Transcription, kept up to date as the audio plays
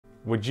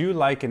Would you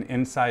like an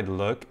inside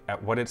look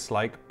at what it's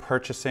like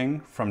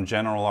purchasing from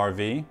General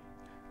RV?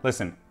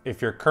 Listen,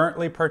 if you're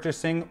currently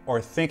purchasing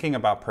or thinking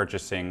about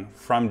purchasing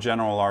from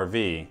General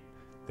RV,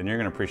 then you're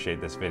gonna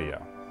appreciate this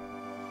video.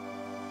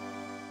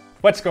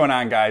 What's going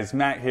on, guys?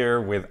 Matt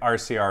here with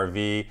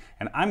RCRV,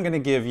 and I'm gonna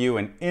give you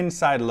an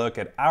inside look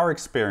at our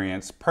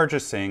experience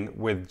purchasing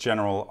with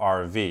General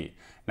RV.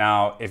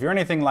 Now, if you're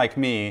anything like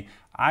me,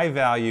 I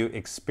value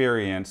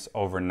experience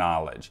over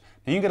knowledge.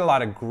 Now, you get a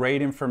lot of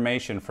great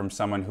information from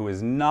someone who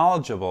is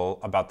knowledgeable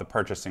about the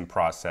purchasing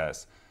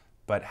process,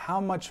 but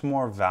how much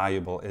more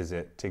valuable is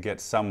it to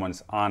get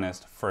someone's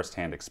honest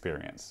firsthand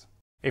experience?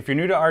 If you're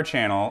new to our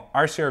channel,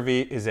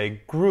 RCRV is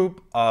a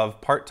group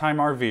of part-time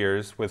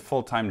RVers with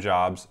full-time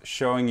jobs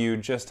showing you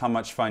just how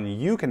much fun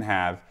you can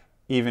have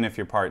even if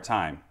you're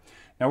part-time.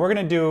 Now we're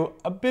gonna do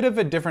a bit of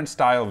a different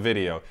style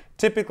video.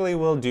 Typically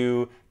we'll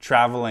do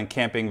travel and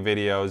camping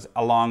videos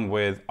along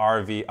with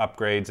RV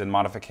upgrades and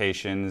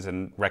modifications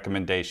and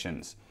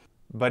recommendations.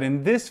 But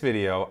in this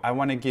video, I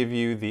wanna give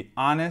you the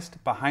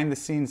honest behind the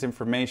scenes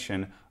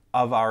information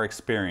of our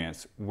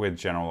experience with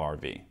General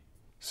RV.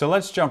 So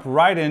let's jump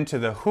right into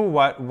the who,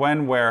 what,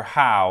 when, where,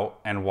 how,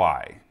 and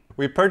why.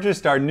 We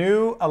purchased our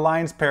new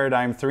Alliance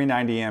Paradigm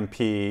 390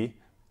 MP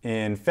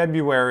in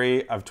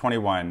February of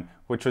 21,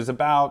 which was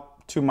about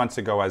 2 months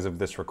ago as of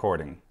this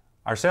recording.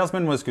 Our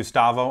salesman was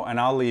Gustavo, and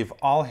I'll leave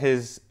all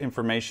his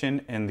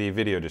information in the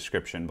video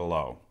description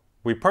below.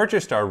 We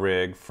purchased our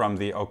rig from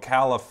the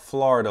Ocala,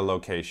 Florida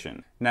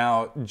location.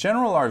 Now,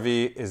 General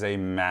RV is a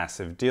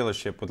massive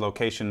dealership with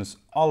locations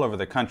all over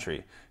the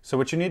country. So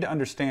what you need to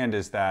understand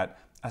is that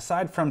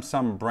aside from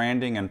some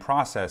branding and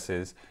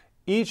processes,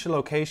 each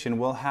location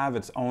will have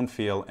its own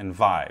feel and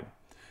vibe.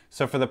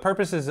 So for the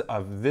purposes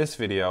of this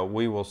video,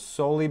 we will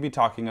solely be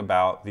talking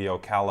about the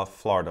Ocala,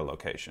 Florida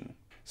location.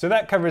 So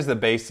that covers the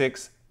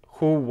basics: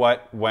 who,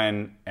 what,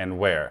 when, and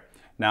where.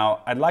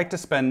 Now, I'd like to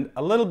spend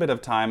a little bit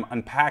of time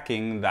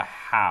unpacking the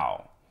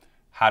how.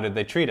 How did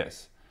they treat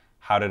us?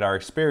 How did our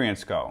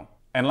experience go?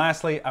 And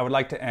lastly, I would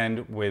like to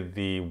end with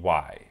the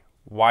why.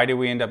 Why did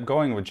we end up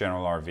going with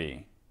General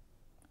RV?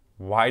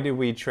 Why did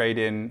we trade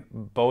in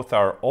both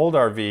our old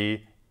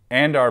RV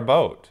and our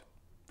boat?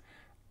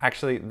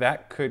 Actually,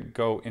 that could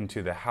go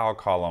into the how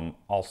column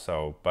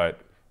also,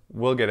 but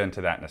we'll get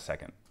into that in a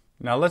second.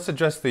 Now let's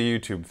address the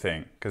YouTube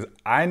thing, because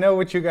I know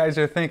what you guys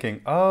are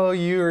thinking. Oh,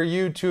 you're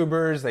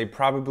YouTubers. They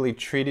probably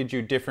treated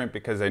you different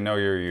because they know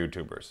you're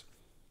YouTubers.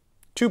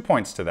 2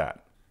 points to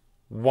that.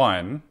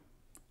 One,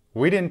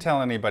 we didn't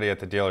tell anybody at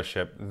the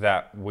dealership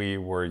that we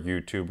were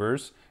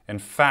YouTubers. In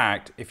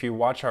fact, if you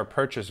watch our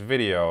purchase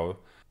video,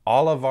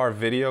 all of our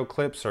video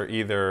clips are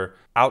either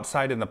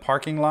outside in the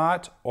parking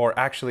lot or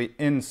actually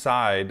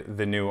inside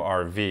the new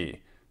RV.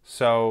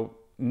 So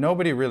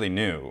nobody really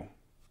knew.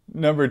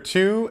 Number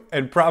two,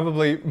 and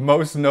probably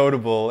most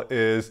notable,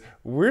 is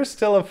we're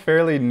still a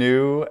fairly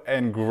new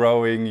and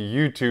growing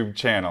YouTube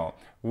channel.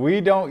 We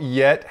don't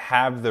yet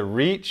have the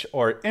reach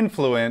or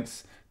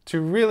influence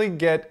to really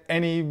get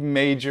any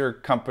major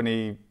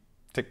company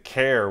to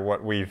care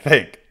what we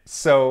think.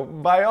 So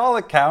by all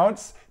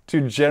accounts,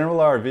 to General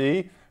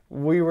RV,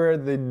 we were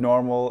the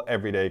normal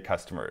everyday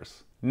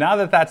customers. Now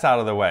that that's out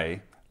of the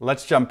way,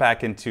 let's jump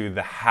back into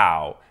the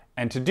how.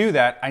 And to do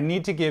that, I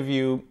need to give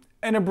you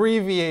an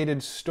abbreviated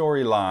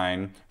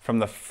storyline from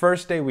the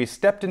first day we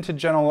stepped into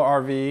General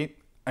RV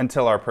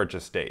until our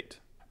purchase date.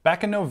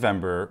 Back in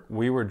November,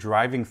 we were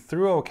driving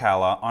through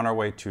Ocala on our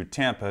way to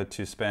Tampa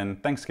to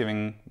spend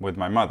Thanksgiving with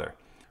my mother.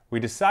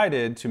 We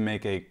decided to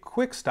make a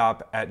quick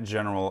stop at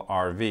General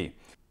RV.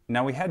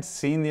 Now, we had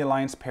seen the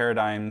Alliance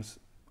Paradigms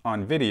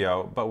on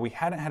video, but we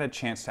hadn't had a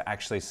chance to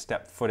actually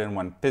step foot in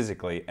one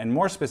physically, and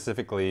more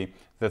specifically,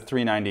 the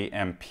 390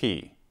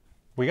 MP.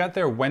 We got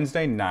there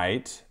Wednesday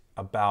night,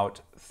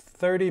 about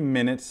 30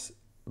 minutes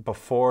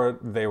before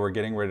they were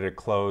getting ready to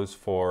close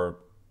for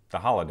the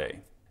holiday.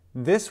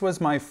 This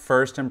was my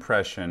first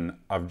impression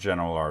of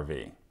General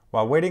RV.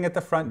 While waiting at the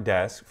front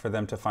desk for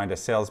them to find a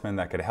salesman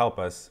that could help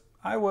us,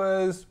 I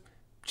was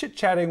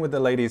chit-chatting with the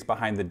ladies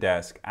behind the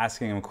desk,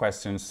 asking them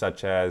questions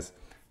such as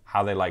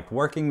how they liked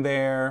working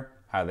there,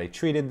 how they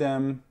treated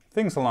them,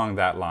 things along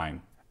that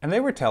line. And they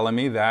were telling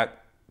me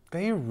that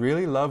they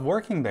really love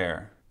working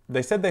there.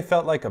 They said they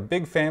felt like a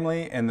big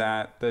family and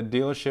that the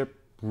dealership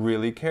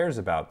really cares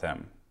about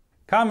them.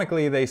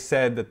 Comically, they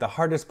said that the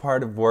hardest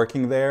part of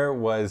working there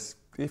was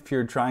if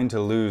you're trying to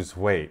lose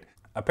weight.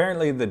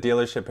 Apparently, the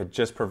dealership had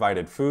just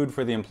provided food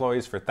for the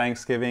employees for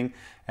Thanksgiving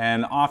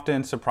and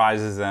often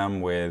surprises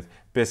them with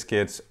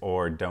biscuits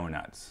or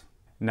donuts.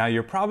 Now,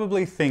 you're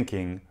probably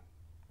thinking,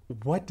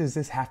 what does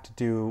this have to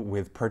do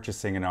with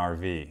purchasing an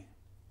RV?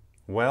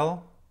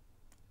 Well,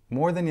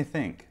 more than you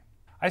think.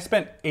 I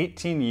spent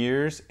 18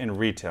 years in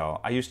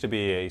retail. I used to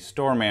be a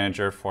store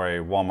manager for a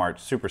Walmart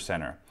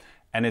supercenter.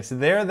 And it's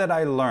there that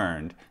I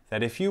learned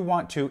that if you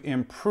want to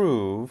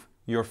improve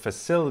your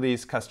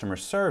facility's customer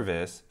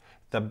service,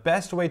 the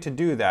best way to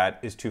do that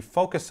is to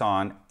focus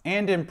on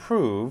and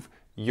improve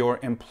your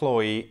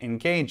employee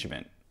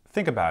engagement.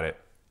 Think about it.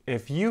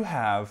 If you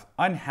have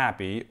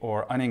unhappy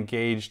or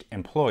unengaged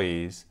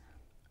employees,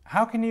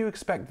 how can you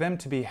expect them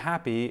to be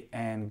happy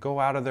and go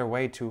out of their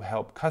way to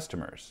help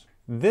customers?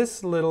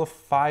 This little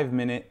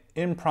 5-minute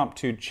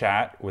impromptu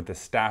chat with the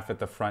staff at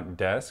the front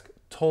desk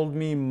told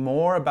me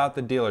more about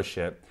the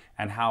dealership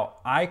and how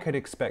I could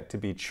expect to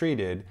be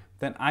treated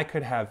than I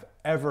could have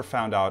ever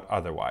found out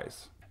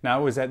otherwise. Now,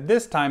 it was at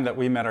this time that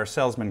we met our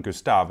salesman,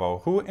 Gustavo,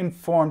 who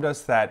informed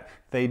us that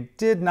they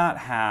did not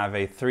have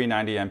a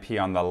 390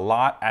 MP on the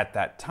lot at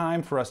that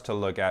time for us to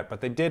look at,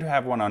 but they did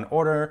have one on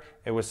order.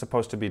 It was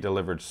supposed to be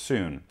delivered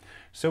soon.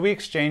 So we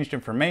exchanged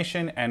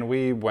information and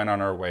we went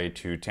on our way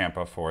to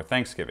Tampa for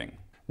Thanksgiving.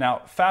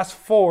 Now, fast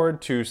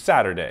forward to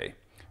Saturday.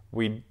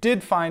 We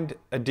did find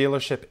a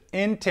dealership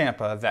in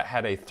Tampa that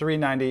had a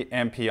 390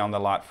 MP on the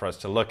lot for us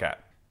to look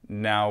at.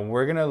 Now,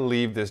 we're gonna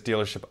leave this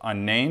dealership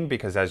unnamed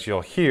because, as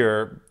you'll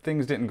hear,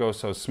 things didn't go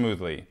so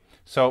smoothly.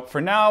 So for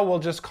now, we'll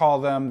just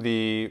call them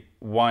the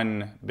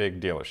One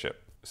Big Dealership.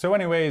 So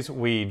anyways,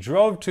 we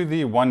drove to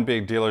the One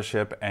Big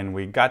Dealership and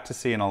we got to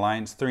see an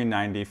Alliance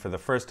 390 for the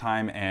first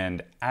time,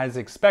 and as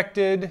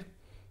expected,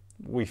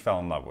 we fell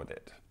in love with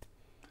it.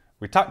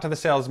 We talked to the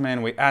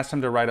salesman, we asked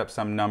him to write up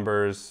some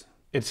numbers.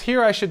 It's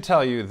here I should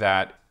tell you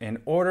that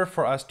in order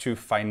for us to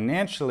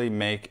financially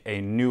make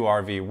a new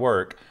RV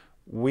work,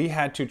 we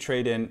had to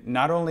trade in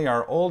not only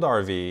our old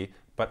RV,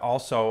 but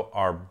also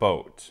our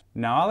boat.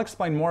 Now, I'll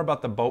explain more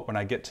about the boat when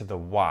I get to the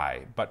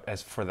why, but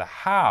as for the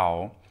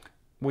how,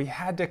 we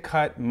had to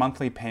cut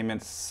monthly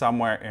payments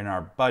somewhere in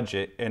our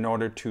budget in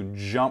order to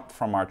jump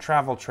from our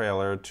travel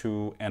trailer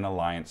to an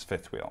Alliance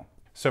fifth wheel.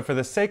 So for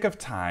the sake of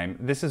time,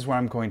 this is where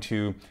I'm going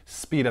to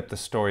speed up the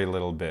story a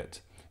little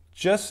bit.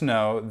 Just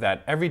know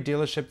that every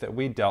dealership that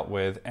we dealt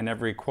with and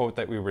every quote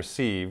that we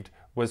received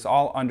was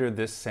all under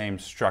this same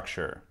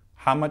structure.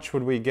 How much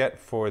would we get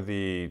for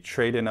the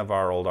trade-in of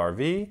our old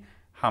RV?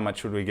 How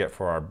much would we get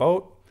for our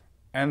boat?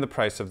 And the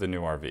price of the new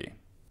RV.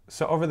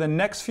 So over the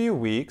next few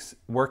weeks,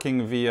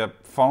 working via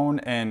phone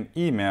and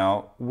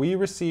email, we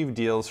received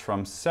deals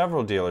from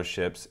several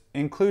dealerships,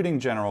 including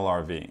General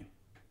RV.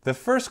 The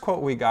first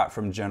quote we got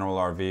from General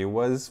RV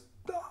was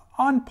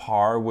on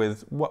par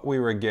with what we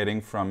were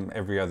getting from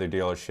every other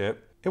dealership.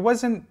 It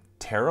wasn't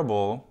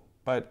terrible,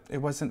 but it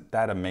wasn't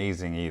that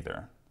amazing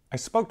either. I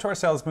spoke to our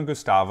salesman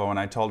Gustavo and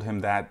I told him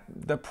that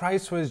the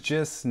price was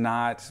just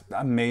not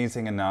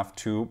amazing enough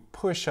to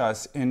push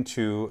us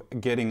into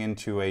getting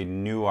into a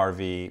new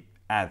RV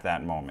at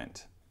that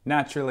moment.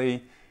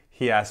 Naturally,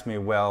 he asked me,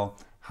 well,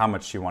 how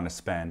much do you want to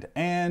spend?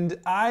 And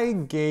I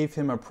gave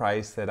him a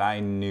price that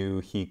I knew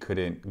he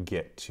couldn't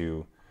get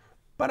to,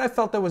 but I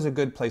felt that was a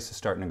good place to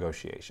start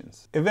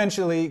negotiations.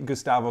 Eventually,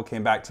 Gustavo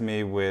came back to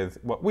me with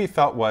what we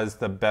felt was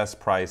the best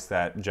price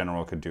that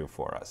General could do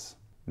for us.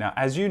 Now,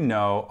 as you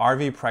know,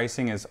 RV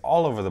pricing is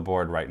all over the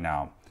board right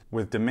now.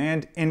 With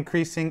demand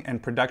increasing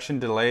and production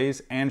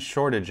delays and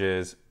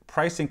shortages,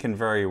 pricing can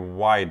vary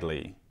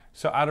widely.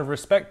 So out of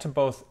respect to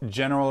both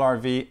General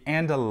RV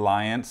and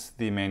Alliance,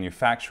 the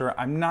manufacturer,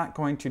 I'm not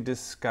going to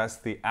discuss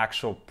the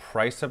actual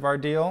price of our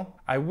deal.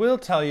 I will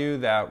tell you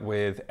that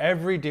with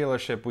every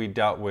dealership we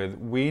dealt with,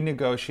 we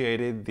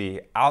negotiated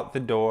the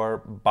out-the-door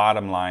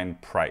bottom line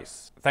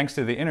price. Thanks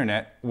to the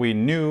internet, we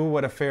knew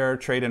what a fair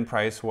trade-in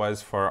price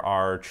was for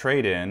our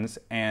trade-ins,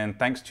 and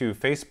thanks to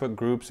Facebook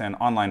groups and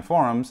online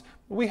forums,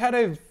 we had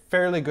a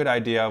fairly good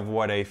idea of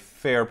what a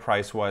fair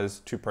price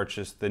was to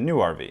purchase the new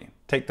RV.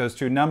 Take those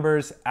two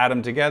numbers, add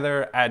them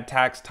together, add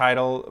tax,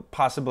 title,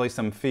 possibly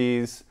some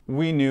fees.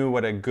 We knew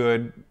what a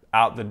good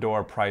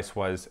out-the-door price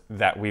was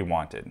that we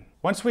wanted.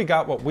 Once we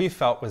got what we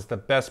felt was the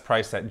best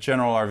price that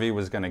General RV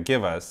was going to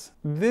give us,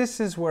 this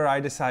is where I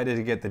decided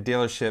to get the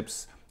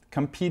dealerships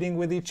competing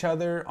with each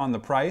other on the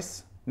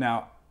price.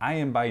 Now, I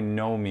am by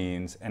no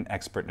means an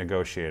expert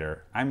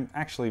negotiator. I'm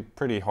actually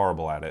pretty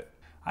horrible at it.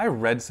 I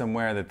read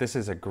somewhere that this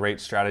is a great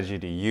strategy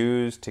to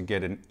use to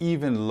get an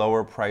even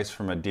lower price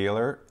from a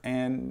dealer,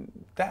 and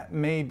that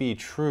may be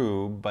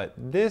true, but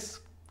this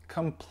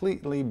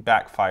completely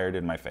backfired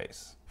in my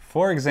face.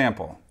 For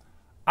example,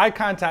 I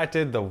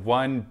contacted the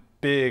One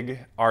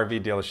Big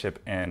RV dealership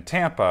in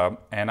Tampa,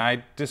 and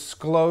I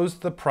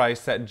disclosed the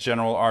price that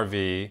General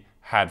RV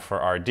had for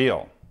our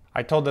deal.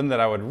 I told them that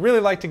I would really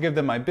like to give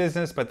them my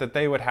business, but that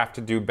they would have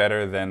to do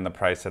better than the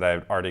price that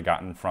I've already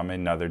gotten from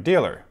another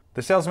dealer.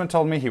 The salesman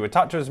told me he would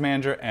talk to his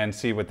manager and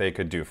see what they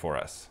could do for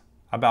us.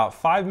 About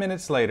 5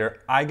 minutes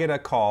later, I get a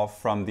call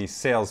from the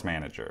sales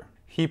manager.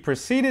 He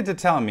proceeded to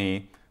tell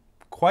me,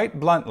 quite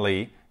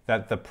bluntly,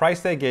 that the price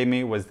they gave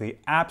me was the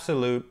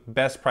absolute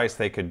best price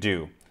they could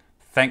do,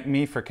 thanked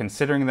me for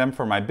considering them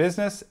for my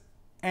business,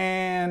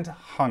 and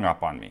hung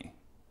up on me.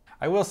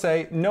 I will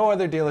say, no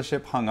other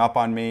dealership hung up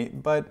on me,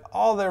 but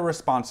all their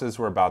responses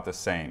were about the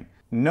same.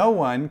 No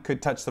one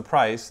could touch the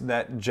price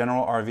that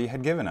General RV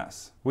had given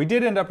us. We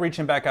did end up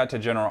reaching back out to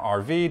General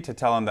RV to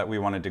tell them that we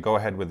wanted to go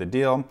ahead with the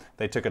deal.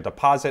 They took a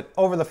deposit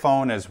over the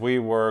phone as we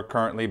were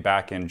currently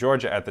back in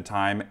Georgia at the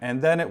time,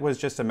 and then it was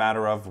just a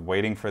matter of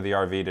waiting for the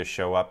RV to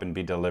show up and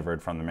be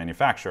delivered from the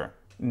manufacturer.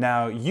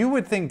 Now, you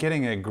would think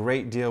getting a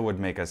great deal would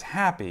make us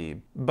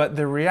happy, but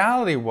the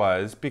reality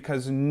was,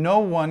 because no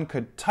one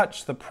could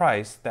touch the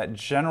price that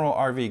General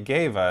RV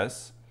gave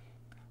us,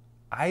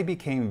 I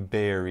became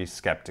very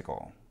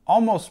skeptical,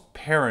 almost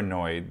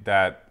paranoid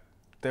that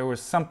there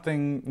was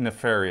something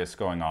nefarious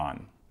going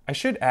on. I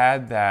should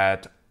add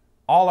that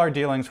all our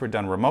dealings were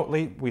done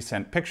remotely. We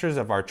sent pictures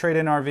of our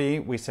trade-in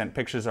RV, we sent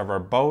pictures of our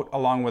boat,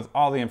 along with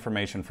all the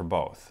information for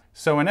both.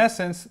 So in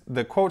essence,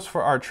 the quotes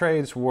for our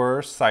trades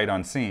were sight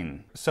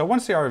unseen. So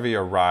once the RV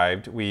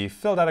arrived, we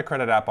filled out a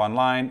credit app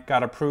online,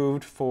 got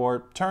approved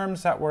for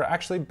terms that were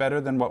actually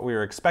better than what we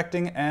were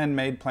expecting, and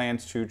made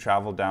plans to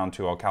travel down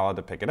to Ocala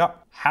to pick it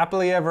up.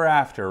 Happily ever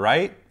after,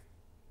 right?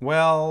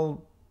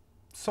 Well,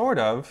 sort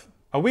of.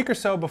 A week or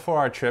so before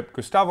our trip,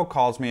 Gustavo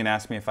calls me and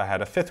asks me if I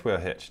had a fifth wheel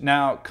hitch.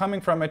 Now,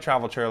 coming from a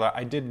travel trailer,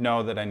 I did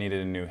know that I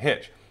needed a new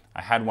hitch.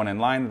 I had one in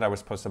line that I was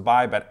supposed to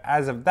buy, but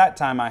as of that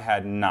time, I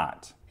had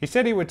not. He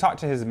said he would talk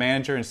to his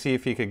manager and see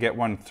if he could get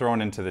one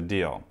thrown into the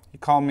deal. He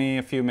called me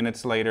a few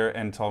minutes later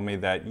and told me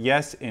that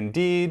yes,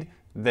 indeed,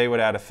 they would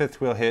add a fifth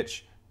wheel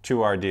hitch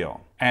to our deal.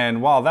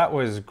 And while that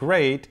was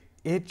great,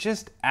 it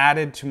just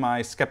added to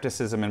my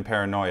skepticism and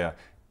paranoia.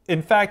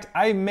 In fact,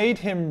 I made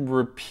him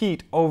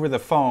repeat over the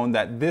phone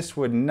that this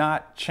would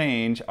not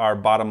change our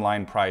bottom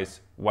line price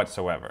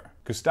whatsoever.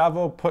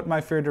 Gustavo put my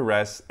fear to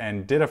rest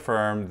and did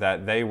affirm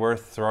that they were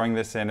throwing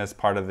this in as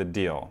part of the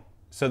deal.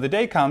 So the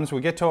day comes,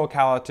 we get to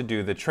Ocala to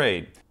do the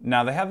trade.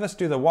 Now they have us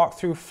do the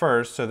walkthrough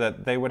first so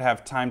that they would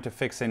have time to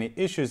fix any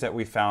issues that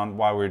we found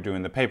while we were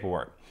doing the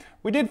paperwork.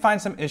 We did find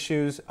some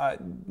issues,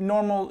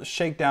 normal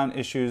shakedown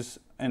issues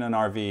in an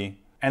RV,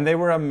 and they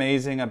were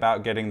amazing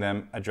about getting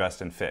them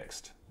addressed and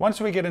fixed. Once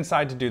we get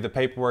inside to do the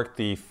paperwork,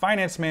 the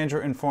finance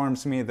manager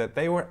informs me that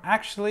they were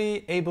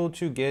actually able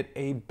to get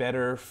a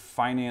better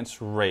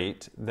finance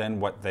rate than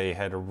what they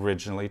had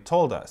originally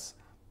told us.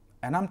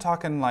 And I'm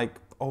talking like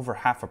over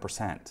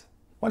 0.5%.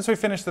 Once we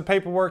finished the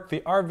paperwork,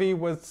 the RV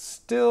was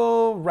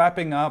still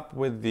wrapping up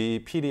with the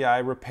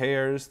PDI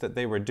repairs that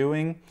they were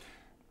doing.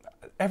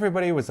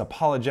 Everybody was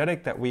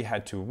apologetic that we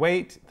had to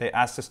wait. They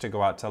asked us to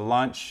go out to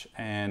lunch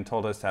and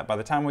told us that by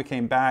the time we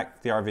came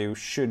back, the RV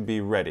should be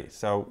ready.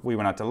 So we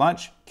went out to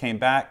lunch, came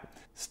back,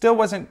 still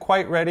wasn't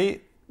quite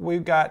ready. We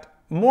got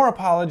more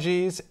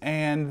apologies,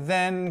 and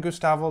then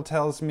Gustavo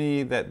tells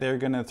me that they're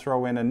gonna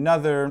throw in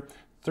another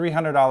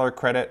 $300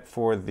 credit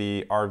for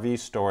the RV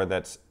store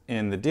that's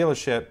in the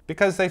dealership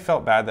because they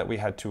felt bad that we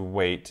had to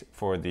wait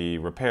for the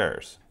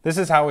repairs. This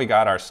is how we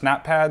got our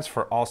snap pads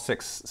for all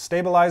 6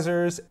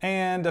 stabilizers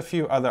and a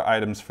few other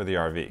items for the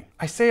RV.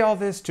 I say all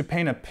this to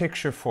paint a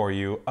picture for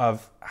you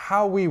of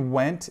how we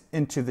went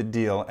into the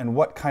deal and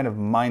what kind of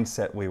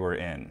mindset we were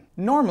in.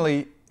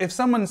 Normally, if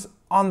someone's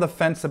on the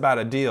fence about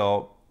a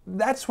deal,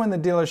 that's when the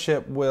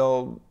dealership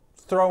will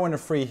throw in a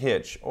free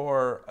hitch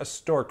or a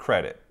store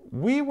credit.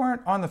 We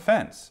weren't on the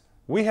fence.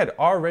 We had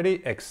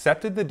already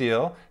accepted the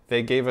deal.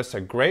 They gave us a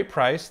great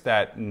price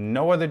that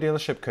no other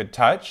dealership could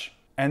touch,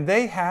 and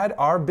they had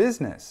our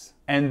business.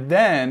 And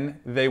then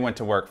they went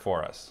to work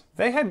for us.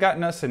 They had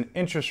gotten us an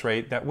interest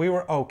rate that we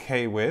were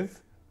okay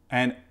with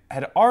and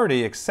had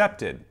already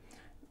accepted.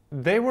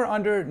 They were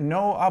under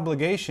no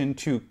obligation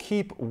to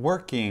keep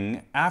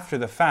working after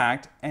the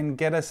fact and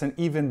get us an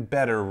even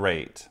better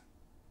rate.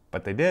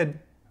 But they did.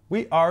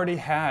 We already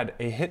had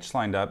a hitch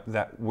lined up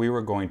that we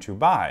were going to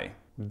buy.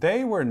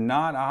 They were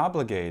not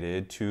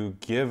obligated to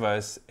give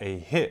us a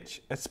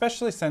hitch,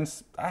 especially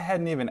since I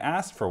hadn't even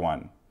asked for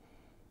one.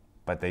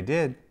 But they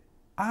did.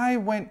 I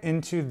went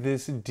into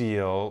this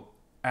deal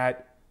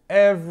at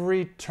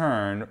every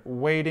turn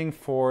waiting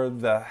for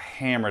the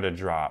hammer to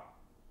drop.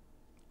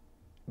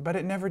 But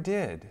it never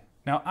did.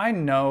 Now I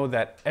know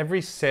that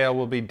every sale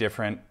will be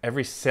different,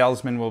 every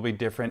salesman will be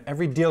different,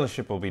 every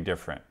dealership will be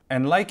different.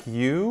 And like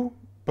you,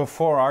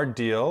 before our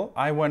deal,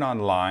 I went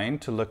online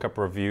to look up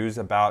reviews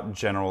about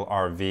General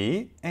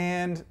RV,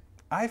 and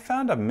I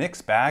found a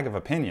mixed bag of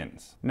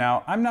opinions.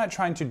 Now, I'm not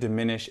trying to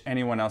diminish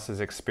anyone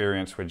else's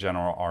experience with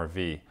General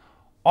RV.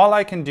 All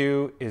I can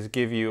do is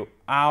give you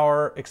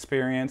our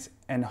experience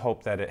and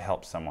hope that it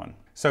helps someone.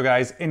 So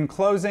guys, in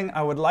closing,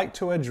 I would like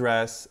to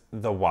address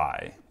the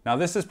why. Now,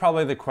 this is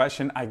probably the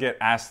question I get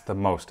asked the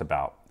most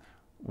about.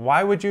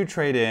 Why would you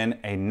trade in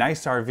a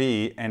nice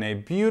RV and a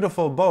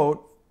beautiful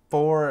boat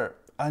for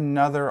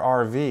another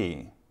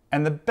RV?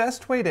 And the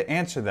best way to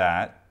answer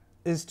that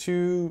is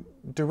to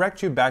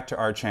direct you back to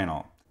our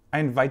channel. I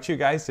invite you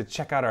guys to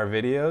check out our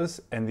videos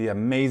and the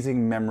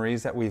amazing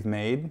memories that we've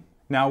made.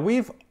 Now,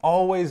 we've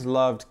always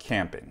loved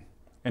camping.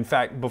 In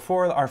fact,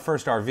 before our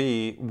first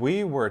RV,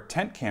 we were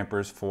tent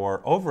campers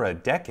for over a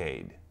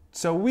decade.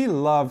 So we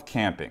love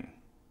camping,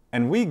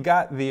 and we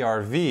got the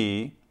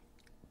RV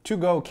to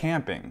go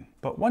camping.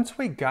 But once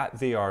we got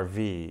the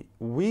RV,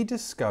 we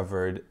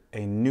discovered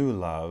a new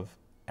love,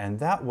 and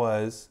that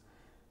was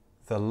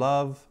the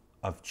love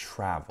of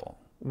travel.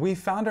 We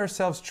found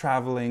ourselves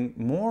traveling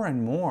more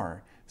and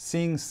more,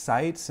 seeing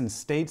sights and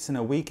states in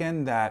a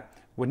weekend that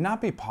would not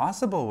be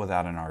possible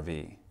without an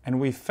RV. And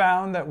we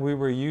found that we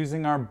were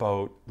using our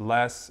boat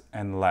less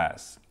and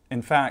less.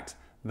 In fact,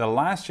 The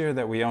last year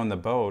that we owned the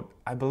boat,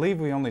 I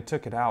believe we only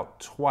took it out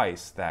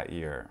twice that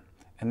year.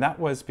 And that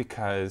was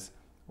because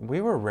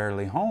we were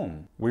rarely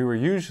home. We were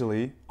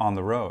usually on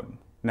the road.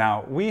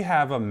 Now, we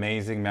have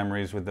amazing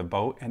memories with the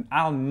boat, and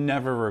I'll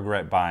never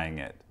regret buying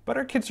it. But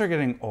our kids are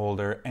getting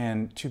older,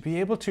 and to be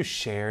able to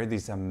share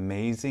these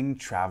amazing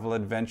travel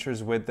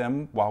adventures with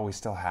them while we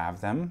still have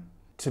them,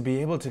 to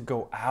be able to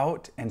go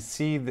out and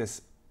see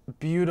this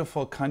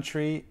beautiful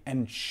country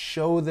and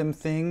show them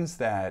things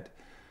that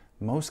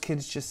most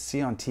kids just see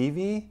on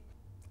TV,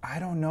 I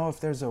don't know if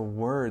there's a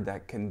word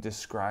that can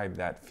describe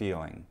that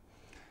feeling.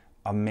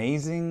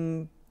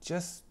 Amazing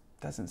just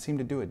doesn't seem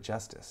to do it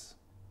justice.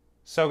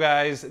 So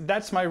guys,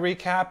 that's my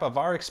recap of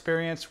our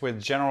experience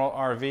with General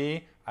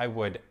RV. I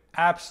would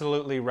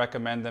absolutely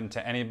recommend them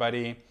to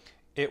anybody.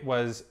 It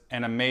was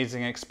an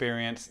amazing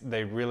experience.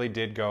 They really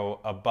did go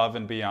above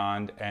and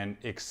beyond and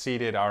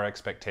exceeded our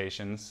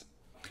expectations.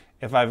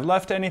 If I've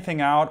left anything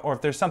out, or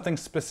if there's something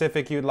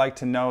specific you'd like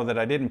to know that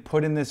I didn't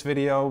put in this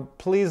video,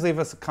 please leave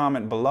us a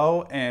comment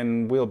below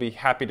and we'll be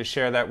happy to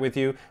share that with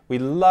you. We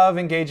love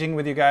engaging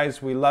with you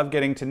guys. We love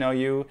getting to know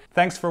you.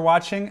 Thanks for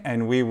watching,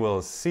 and we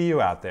will see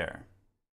you out there.